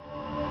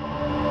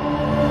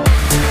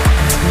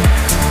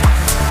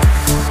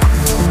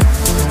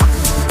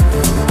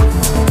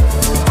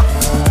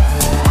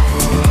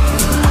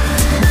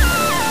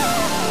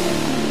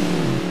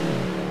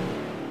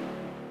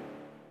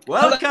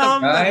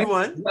Hi,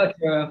 everyone.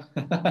 welcome.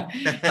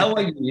 How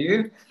are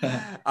you?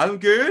 I'm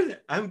good.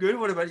 I'm good.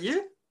 What about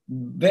you?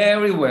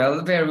 Very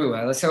well, very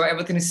well. So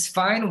everything is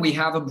fine. We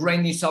have a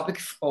brand new topic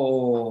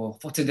for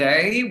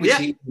today, which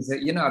Yeah. is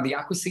the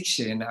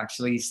acquisition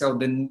actually. So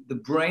the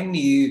brand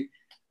new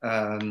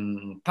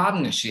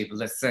partnership,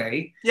 let's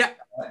say, Yeah.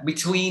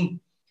 between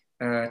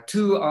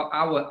two of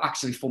our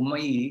actually for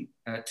me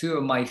two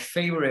of my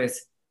favorite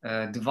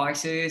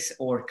devices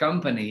or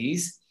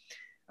companies.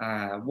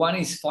 One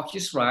is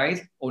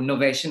Focusrite or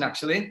Novation,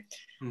 actually,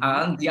 hmm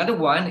and the other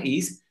one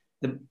is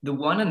the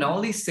one and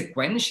only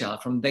Sequential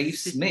from Dave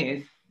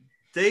Smith,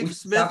 Dave which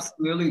is Smith.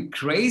 absolutely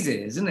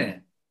crazy, isn't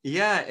it?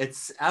 Yeah,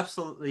 it's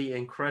absolutely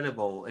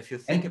incredible if you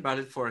think And about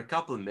it for a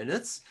couple of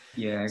minutes.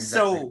 yeah,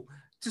 exactly. So,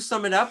 to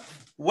sum it up,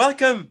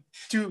 welcome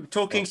to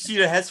Talking Well,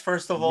 Studio Heads,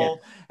 first of yes, all.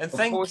 And of course.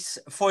 thanks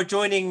for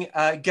joining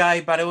Guy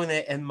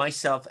Barone and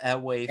myself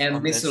at Wave And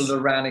on Mr. this.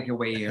 Loranic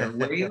away,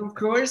 of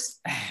course.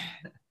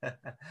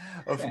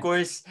 Of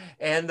course.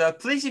 And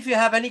please, if you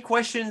have any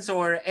questions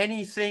or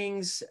any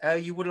things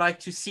you would like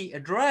to see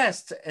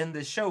addressed in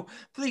the show,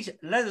 please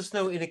let us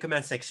know in the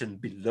comment section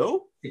below.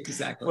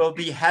 Exactly. We'll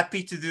be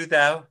happy to do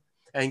that.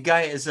 And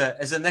Guy is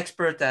an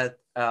expert at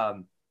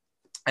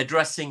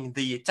addressing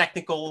the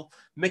technical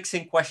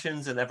mixing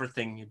questions and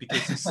everything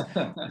because he's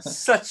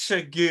such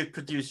a good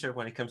producer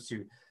when it comes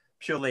to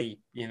purely,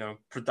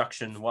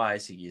 production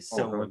wise. He is Oh,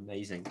 so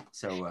amazing.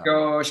 So,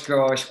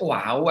 gosh.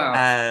 Wow, wow.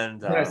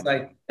 and It's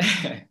like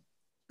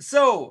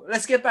so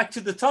let's get back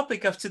to the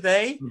topic of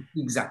today.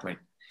 exactly.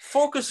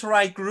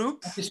 Focusrite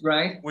Group, That's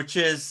right. which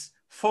is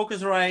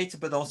Focusrite,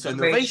 but also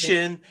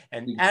Innovation. Novation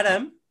and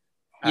Adam,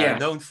 Yeah,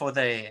 known for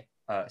their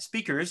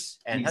speakers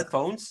and exactly.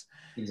 headphones.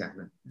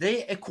 Exactly.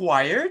 They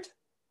acquired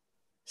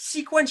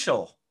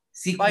Sequential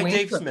by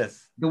Dave Sequential,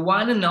 Smith. the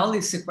one and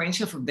only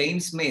Sequential from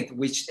Dave Smith,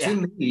 which Yeah,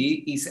 to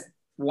me is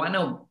one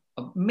of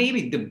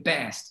maybe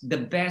the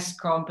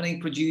best company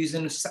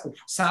producing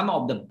some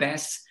of the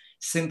best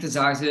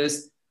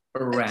synthesizers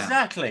around.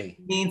 exactly.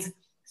 It means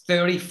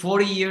 30,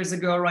 40 years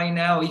ago right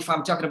now, if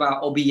I'm talking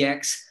about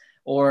OBX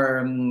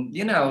or,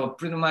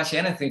 pretty much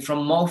anything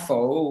from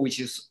Mofo, which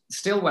is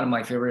still one of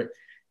my favorite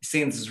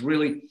synths,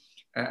 really.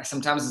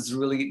 Sometimes it's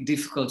really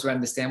difficult to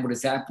understand what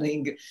is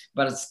happening,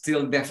 but it's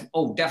still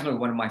definitely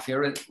one of my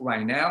favorite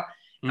right now.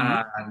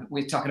 Mm-hmm. And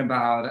we're talking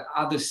about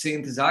other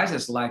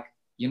synthesizers like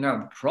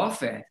the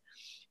Prophet The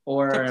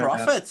or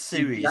Prophet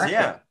series, exactly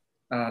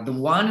yeah. the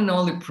one and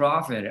only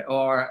Prophet,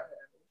 or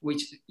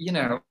which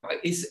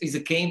is a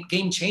game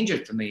changer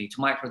to me,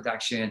 to my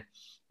production.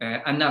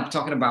 I'm not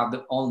talking about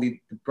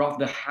only the Prophet,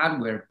 the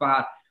hardware,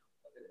 but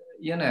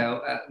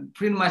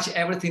pretty much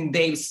everything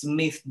Dave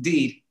Smith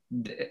did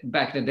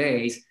back in the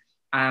days.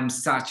 I'm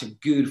such a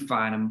good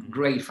fan. I'm a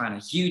great fan, a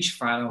huge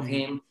fan of Mm-hmm.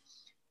 him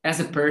as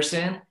a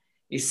person.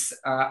 Is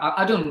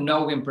I don't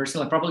know him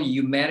personally. Probably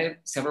you met him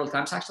several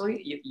times.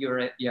 Actually,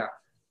 you're yeah.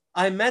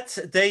 I met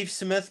Dave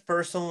Smith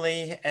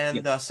personally, Yeah,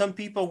 and some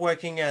people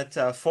working at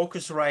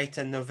Focusrite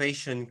and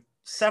Novation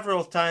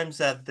several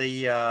times at the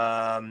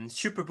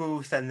Super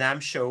Booth and NAM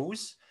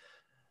shows.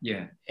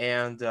 yeah,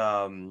 And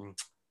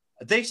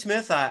Dave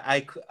Smith,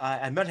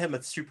 I met him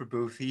at Super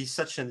Booth. He's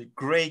such a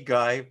great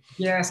guy,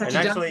 yeah. Such and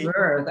a down to actually,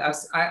 earth.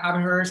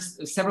 I've heard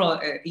several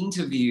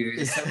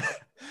interviews.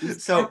 He's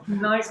such so a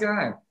nice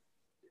guy.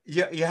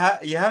 you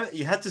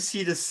had to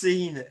see the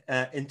scene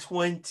in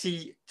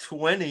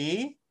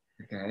 2020,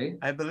 Okay.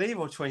 I believe,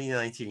 or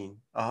 2019.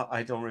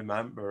 I don't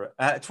remember.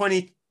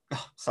 20.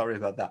 Oh, sorry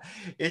about that.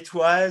 It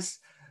was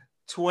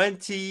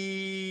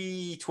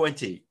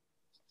 2020.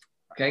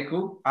 Okay.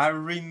 Cool. I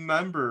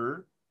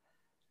remember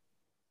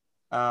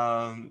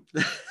um,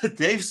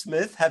 Dave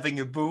Smith having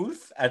a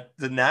booth at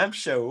the NAM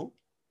show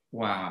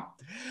Wow.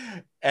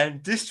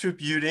 and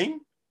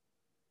distributing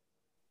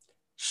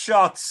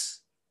shots,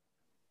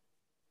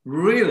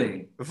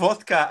 Really?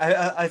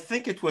 vodka. I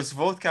think it was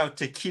vodka or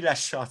tequila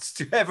shots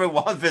to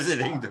everyone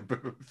visiting the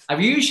booth. Are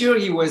you sure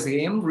he was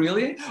him?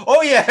 Really?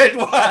 Oh yeah, it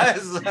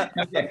was.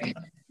 Okay.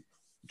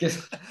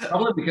 Because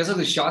probably because of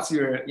the shots,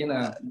 you're a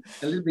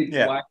little bit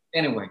Yeah. wild.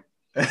 Anyway,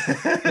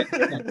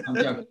 I'm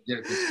joking.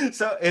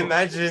 So Oh,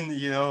 imagine,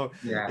 yeah,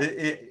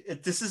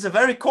 this is a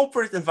very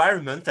corporate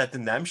environment at the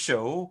NAM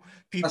show.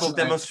 that's People nice.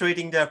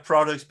 demonstrating their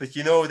products, but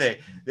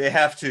they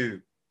have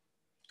to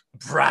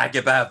brag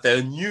about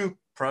their new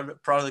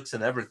products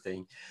and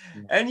everything.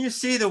 Yeah. And you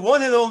see the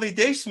one and only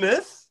Dave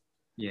Smith,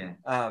 Yeah.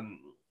 um,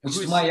 Which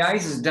to who's my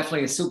eyes is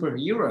definitely a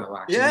superhero,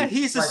 yeah, actually.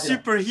 he's a Right there. Yeah.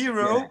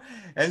 superhero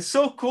and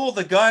so cool.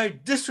 The guy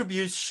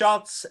distributes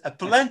shots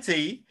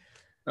aplenty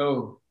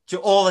Oh, to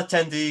all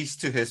attendees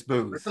to his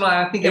booth, personally,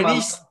 I think I'm and he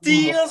loving him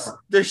steals more.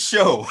 the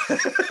show.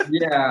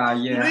 Yeah. I'm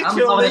loving it a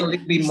Literally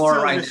little bit more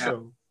steals right the now.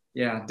 show.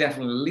 Yeah,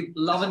 definitely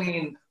loving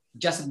it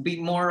just a bit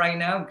more right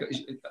now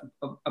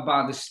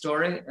about the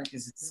story.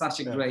 Because it's such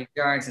a Yeah. great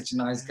guy, such a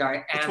nice guy,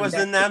 It and was the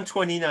that's NAM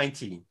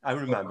 2019. I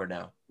remember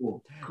now.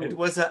 cool. It Cool.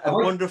 was a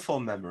What, wonderful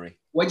memory.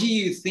 what do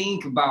you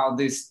think about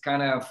this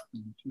kind of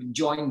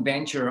joint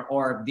venture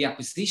or the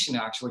acquisition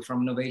actually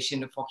from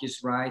Innovation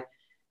Focusrite,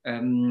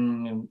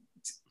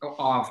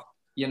 of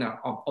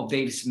of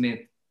Dave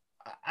Smith.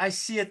 I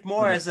see it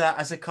more as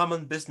a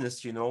common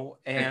business,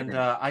 and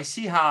I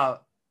see how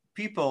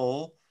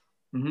people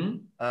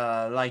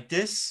like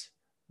this,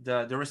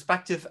 the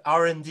respective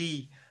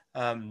R&D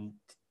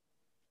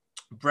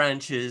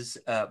branches,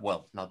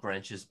 well, not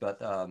branches, but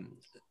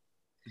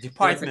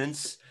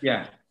departments,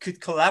 could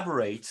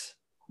collaborate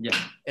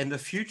in the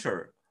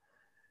future.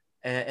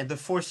 In the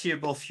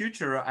foreseeable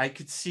future, I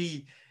could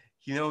see,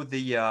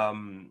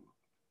 the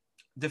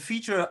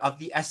feature of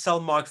the SL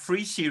Mark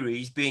III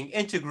series being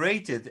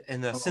integrated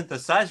in a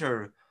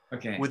synthesizer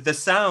with the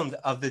sound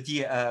of the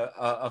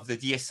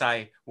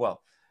DSI,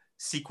 well,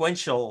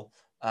 sequential,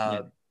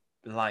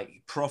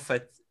 like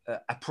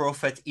a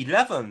Prophet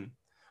 11,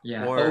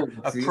 or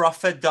a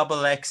Prophet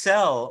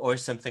XXL or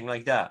something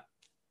like that.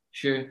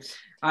 Sure.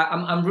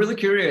 I'm really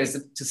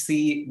curious to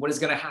see what is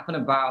going to happen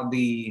about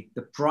the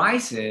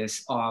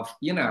prices of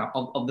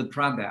the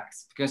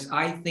products, because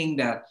I think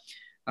that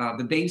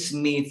the Dave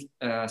Smith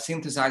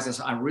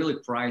synthesizers are really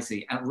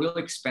pricey and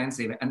really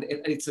expensive, and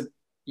it's a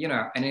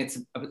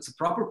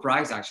proper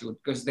price actually,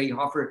 because they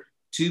offer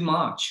too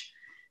much.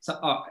 So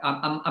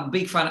I'm a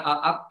big fan.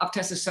 I've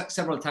tested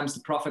several times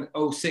the Prophet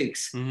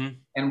 06,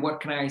 and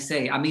what can I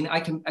say? I mean, I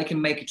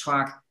can make a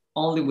track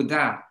only with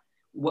that.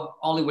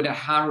 Only with a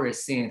hardware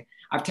synth.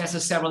 I've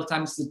tested several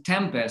times the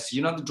Tempest,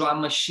 the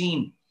drum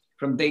machine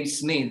from Dave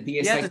Smith.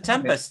 The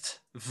Tempest,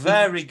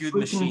 very good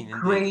machine.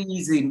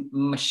 Crazy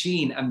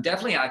machine. And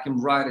definitely I can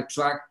write a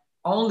track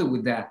only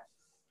with that.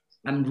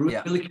 I'm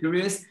really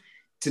curious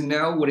to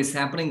know what is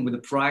happening with the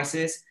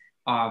prices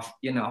of,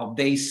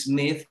 Dave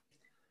Smith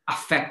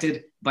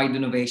affected by the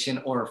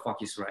innovation or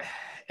Focusrite.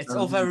 It's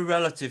all very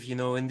relative,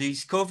 in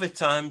these COVID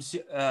times,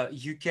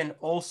 you can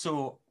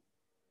also,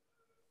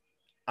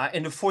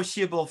 in the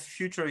foreseeable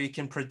future, you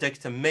can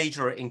predict a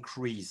major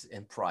increase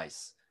in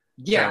price.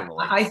 Yeah,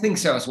 generally. I think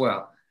so as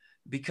well.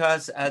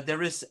 Because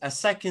there is a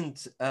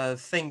second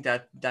thing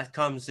that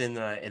comes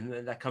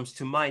that comes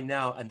to mind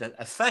now, and that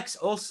affects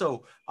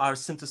also our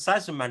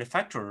synthesizer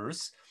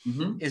manufacturers,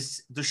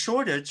 is the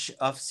shortage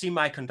of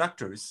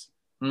semiconductors,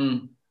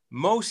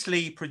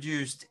 mostly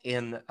produced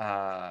in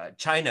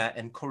China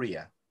and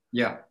Korea.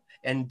 Yeah,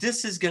 and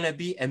this is going to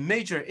be a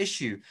major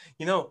issue.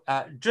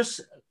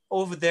 Just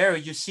over there,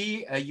 you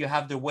see, you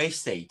have the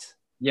Waystate.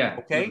 Yeah.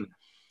 Okay.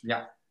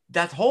 Yeah.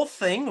 That whole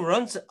thing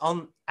runs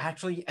on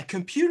actually a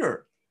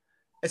computer.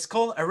 It's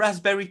called a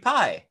Raspberry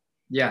Pi.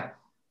 Yeah.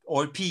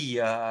 Or P.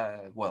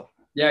 Well.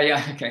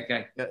 Yeah.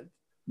 Okay.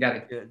 Got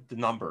it. The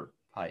number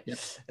Pi. Yeah.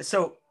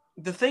 So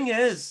the thing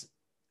is,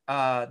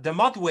 the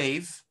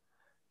Modwave,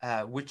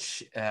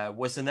 which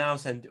was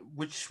announced and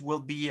which will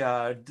be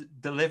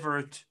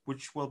delivered,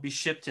 which will be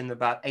shipped in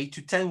about 8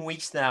 to 10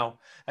 weeks now,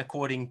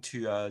 according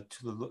to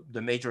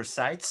the major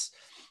sites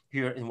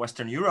here in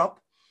Western Europe,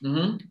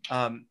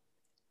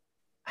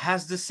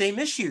 has the same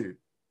issue.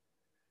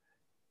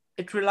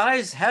 It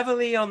relies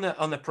heavily on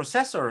the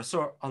processor,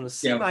 so on the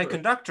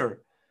semiconductor.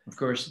 Of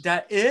course.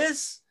 That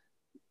is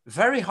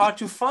very hard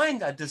to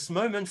find at this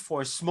moment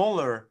for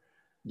smaller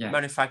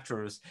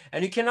manufacturers.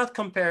 And you cannot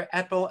compare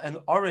apple and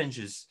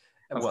oranges.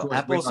 Well,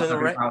 apples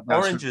and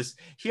oranges.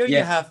 Here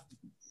you have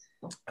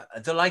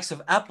the likes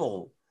of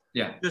Apple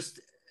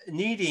just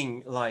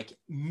needing like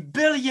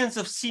billions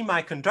of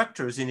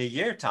semiconductors in a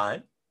year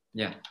time.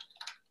 Yeah.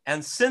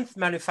 And synth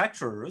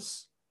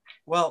manufacturers,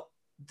 well,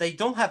 they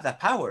don't have that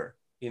power.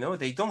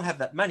 They don't have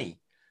that money.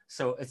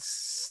 So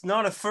it's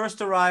not a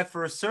first arrive,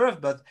 first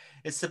serve, but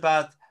it's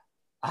about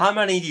how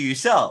many do you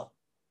sell?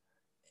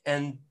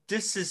 And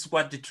this is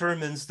what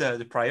determines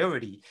the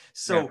priority.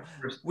 So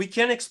we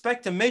can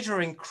expect a major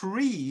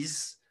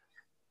increase.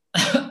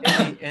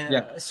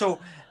 So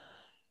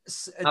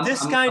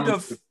this kind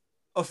of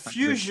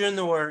fusion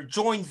or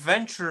joint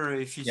venture,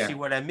 if you see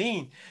what I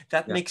mean,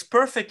 that makes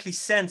perfectly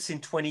sense in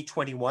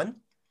 2021.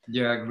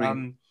 Yeah, I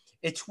agree.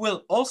 It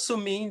will also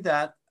mean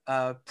that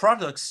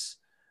products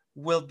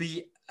will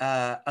be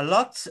a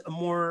lot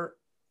more,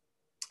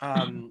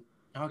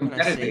 how can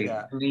I say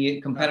that?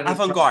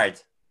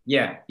 Avant-garde.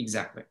 Yeah,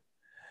 exactly.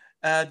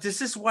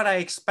 This is what I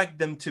expect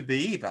them to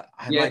be, but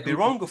I might be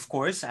wrong, of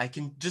course. I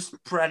can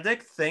just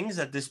predict things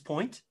at this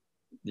point.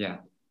 Yeah.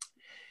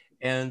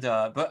 And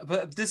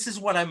but this is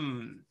what I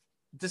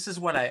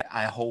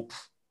hope.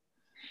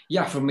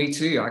 Yeah, for me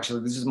too.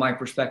 Actually, this is my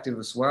perspective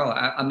as well.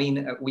 I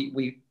mean,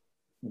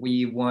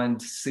 we want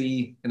to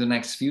see in the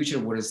next future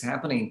what is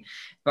happening,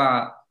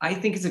 but I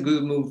think it's a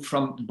good move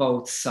from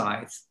both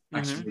sides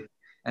actually.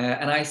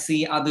 And I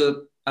see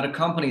other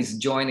companies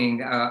joining.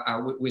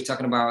 We're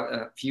talking about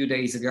a few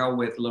days ago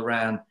with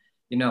Loran.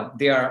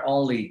 They are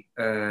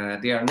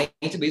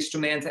Native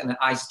Instruments and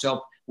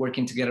iZotope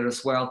working together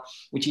as well,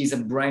 which is a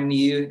brand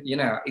new.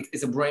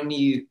 It's a brand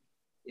new.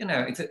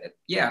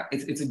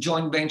 It's a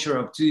joint venture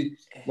of two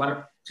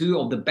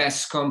of the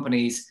best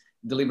companies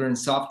delivering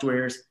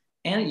softwares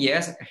and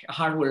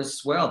hardware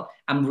as well.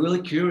 I'm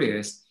really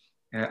curious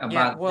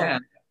about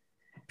that.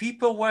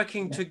 People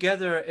working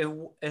together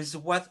is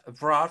what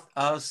brought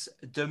us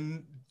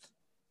the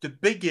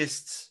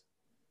biggest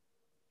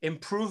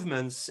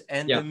improvements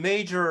and Yeah. the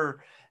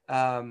major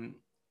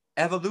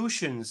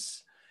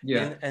evolutions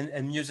Yeah.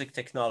 in music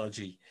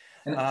technology.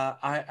 And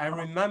I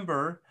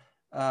remember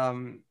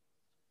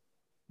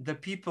the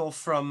people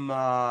from,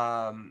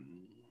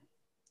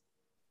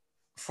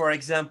 for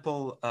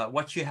example,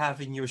 what you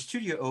have in your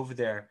studio over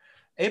there,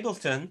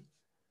 Ableton,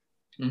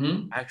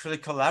 actually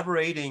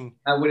collaborating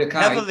with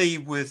Akai, heavily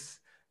with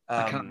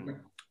Akai.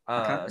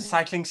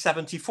 Cycling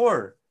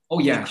 74 Oh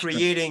yeah, in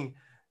creating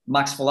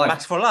Max for Life.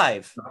 Max for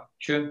Life.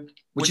 Sure.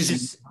 Which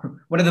is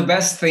one of the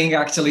best thing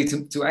actually to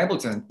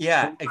Ableton.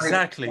 Yeah,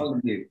 exactly.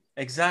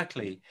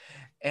 Exactly.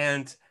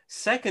 And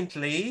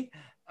secondly,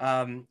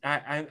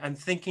 I'm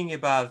thinking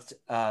about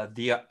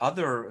the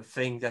other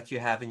thing that you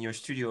have in your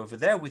studio over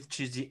there, which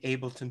is the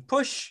Ableton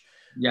Push,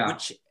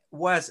 which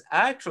was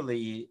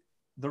actually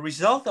the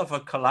result of a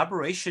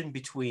collaboration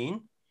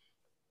between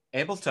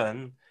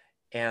Ableton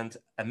and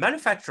a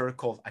manufacturer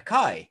called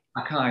Akai.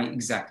 Akai,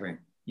 exactly.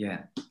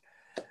 Yeah.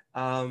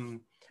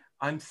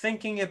 I'm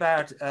thinking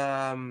about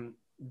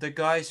the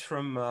guys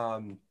from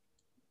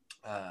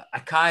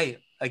Akai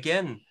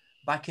again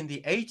back in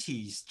the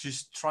 80s,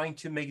 just trying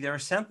to make their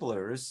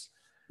samplers.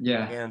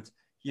 Yeah. And,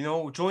 you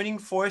know, joining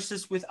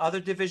forces with other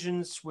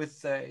divisions,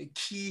 with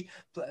key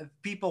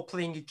people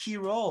playing a key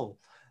role.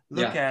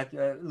 Look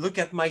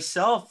at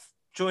myself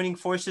joining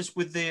forces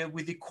with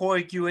the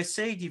Korg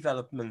USA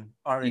development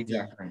R&D.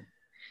 Exactly.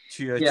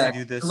 To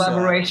do this.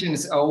 Collaboration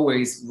is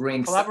always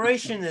brings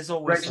fresh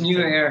new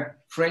air,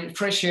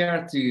 fresh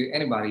air to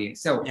anybody.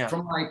 So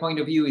from my point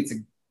of view, it's a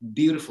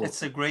beautiful.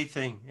 It's a great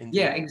thing. Indeed.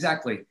 Yeah,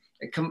 exactly.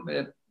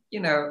 You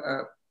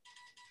know,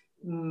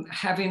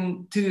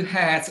 having two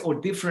hats or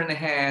different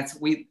hats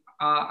with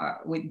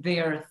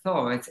their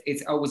thoughts,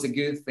 it's always a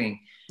good thing.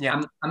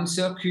 Yeah, I'm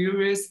so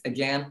curious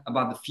again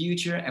about the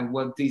future and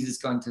what this is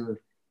going to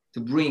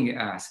bring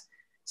us.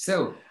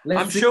 So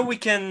I'm sure we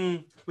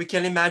can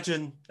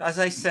imagine, as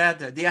I said,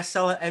 the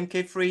SL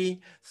MK3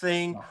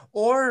 thing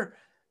or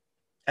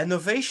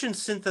innovation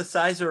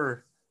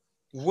synthesizer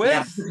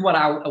with this is what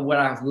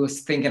I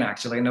was thinking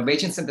actually.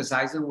 Innovation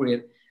synthesizer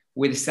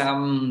with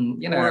some,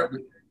 you know, or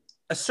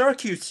a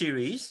circuit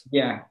series.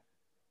 Yeah.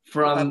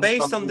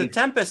 Based on the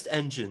Tempest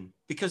engine,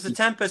 because the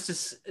Tempest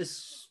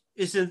is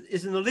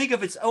in a league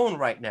of its own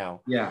right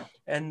now. Yeah.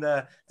 And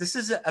this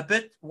is a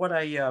bit what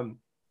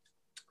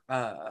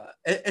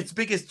its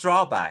biggest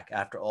drawback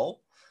after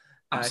all,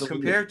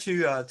 compared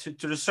to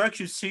the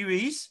circuit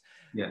series.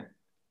 Yeah.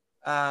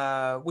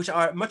 Which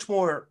are much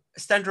more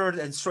standard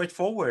and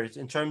straightforward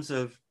in terms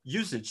of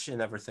usage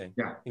and everything.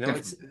 Yeah. You know,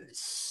 it's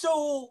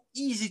so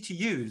easy to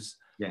use.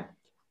 Yeah.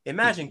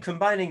 Imagine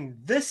combining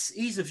this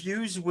ease of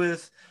use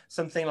with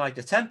something like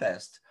the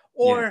Tempest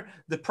or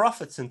the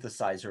Prophet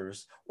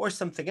synthesizers or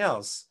something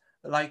else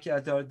like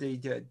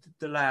the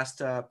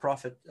last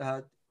Prophet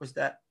was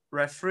that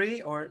Rev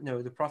 3 or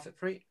no, the Prophet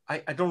 3?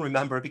 I don't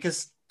remember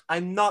because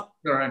I'm not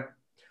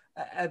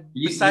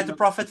besides the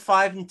Prophet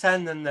 5 and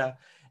 10 and the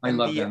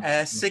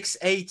 6,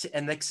 8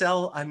 and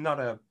XL, I'm not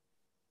a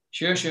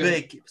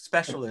big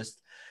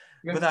specialist.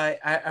 Yeah. But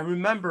I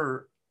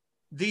remember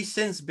these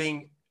synths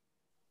being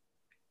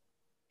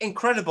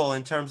incredible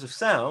in terms of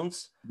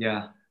sounds.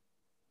 Yeah.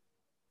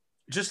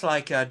 Just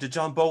like the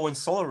John Bowen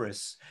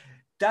Solaris.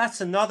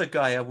 That's another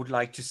guy I would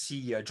like to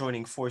see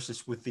joining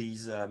forces with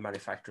these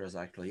manufacturers,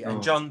 actually.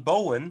 And John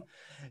Bowen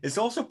is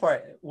also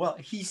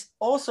he's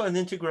also an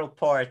integral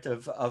part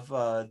of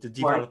the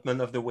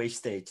development of the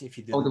Waystate, if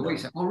you didn't know.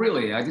 Waystate. Oh,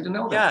 really? I didn't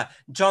know that. Yeah.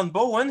 John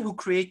Bowen, who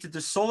created the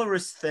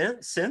Solaris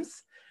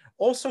synth,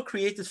 also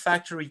created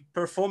factory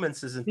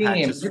performances and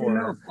patches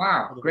for...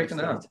 Wow, great to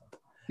know.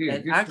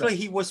 And actually,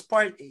 he was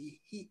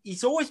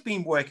he's always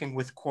been working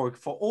with Korg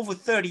for over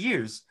 30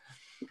 years.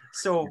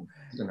 So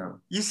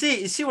you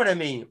see what I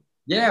mean?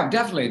 Yeah,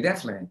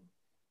 definitely.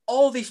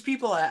 All these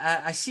people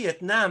I see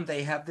at NAMM,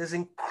 they have this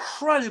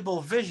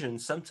incredible vision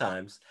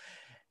sometimes,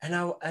 and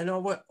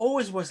I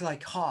always was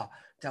like,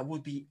 that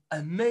would be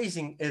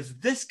amazing if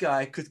this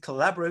guy could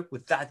collaborate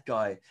with that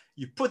guy.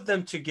 You put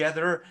them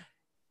together,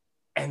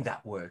 and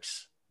that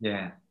works.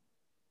 Yeah.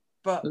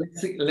 But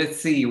let's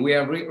see. We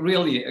are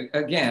really,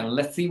 again,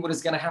 let's see what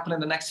is going to happen in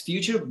the next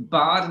future.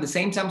 But at the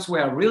same time, we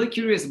are really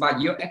curious about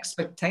your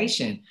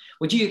expectation.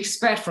 What do you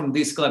expect from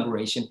this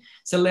collaboration?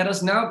 So let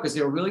us know, because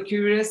you're really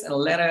curious, and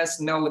let us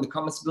know in the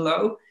comments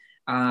below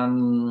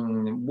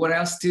what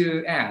else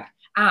to add.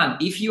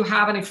 And if you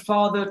have any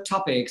further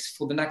topics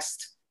for the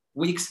next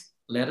weeks,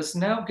 let us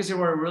know, because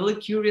we're really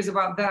curious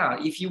about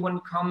that. If you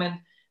want to comment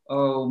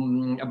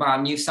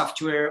about new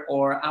software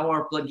or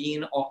our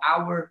plugin or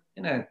our,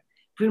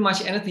 pretty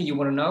much anything you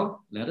want to know,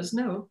 let us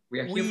know.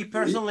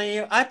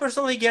 I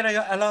personally get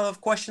a lot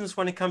of questions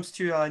when it comes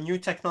to new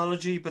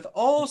technology, but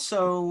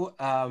also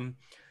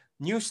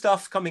new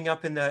stuff coming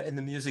up in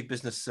the music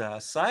business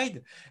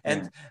side,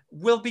 and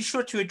we'll be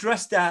sure to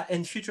address that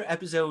in future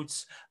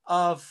episodes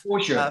of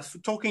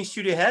Talking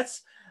Studio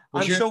Heads.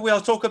 I'm sure we'll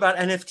talk about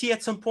NFT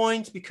at some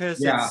point,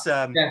 because it's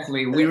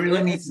definitely we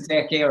really need to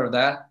take care of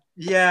that.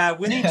 Yeah,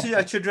 we need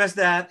to address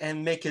that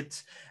and make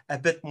it a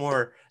bit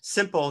more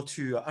simple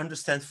to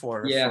understand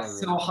Yeah, for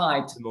so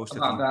hyped most of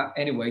about you. that.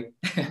 Anyway,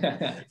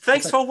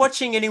 Thanks for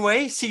watching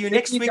anyway. See you thank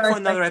next you week guys. for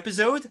another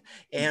episode.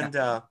 Yeah, And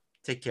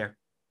take care.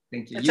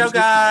 thank you. You Ciao, too.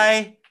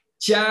 guy.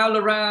 Ciao,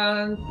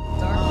 Laurent.